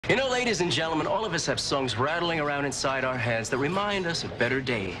You know, ladies and gentlemen, all of us have songs rattling around inside our heads that remind us of better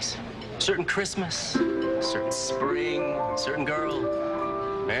days. Certain Christmas, certain spring, certain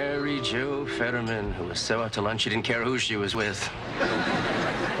girl. Mary Jo Fetterman, who was so out to lunch she didn't care who she was with.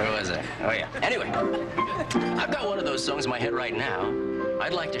 Where was I? Oh, yeah. Anyway, I've got one of those songs in my head right now.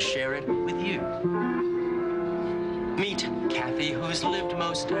 I'd like to share it with you. Meet Kathy, who's lived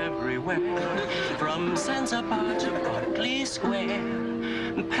most everywhere, from Zanzibar to Berkeley Square.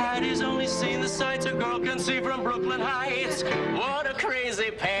 Patty's only seen the sights a girl can see from Brooklyn Heights. What a crazy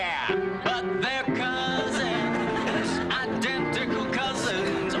pair, but they're cousins, identical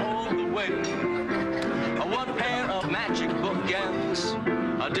cousins all the way. One pair of magic bookends,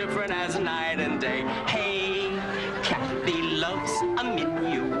 different as night and day. Hey, Kathy loves a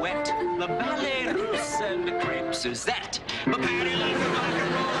minuet, the ballet russe and the crepe Suzette. But Patty loves the rock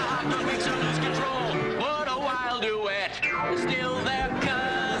and roll, the hot that makes her lose control. What a wild duet, still they're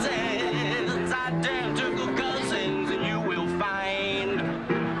cousins, identical cousins, and you will find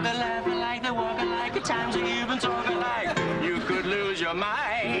they laugh alike, they walk alike, at times they even talk alike. You could lose your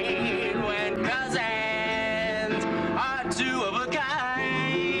mind when cousins are two of a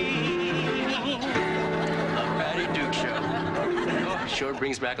kind. The Patty Duke Show. Oh, sure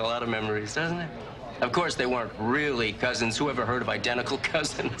brings back a lot of memories, doesn't it? Of course, they weren't really cousins. Who ever heard of identical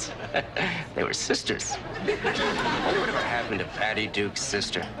cousins? They were sisters. Whatever happened to Patty Duke's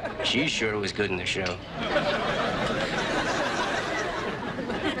sister? She sure was good in the show.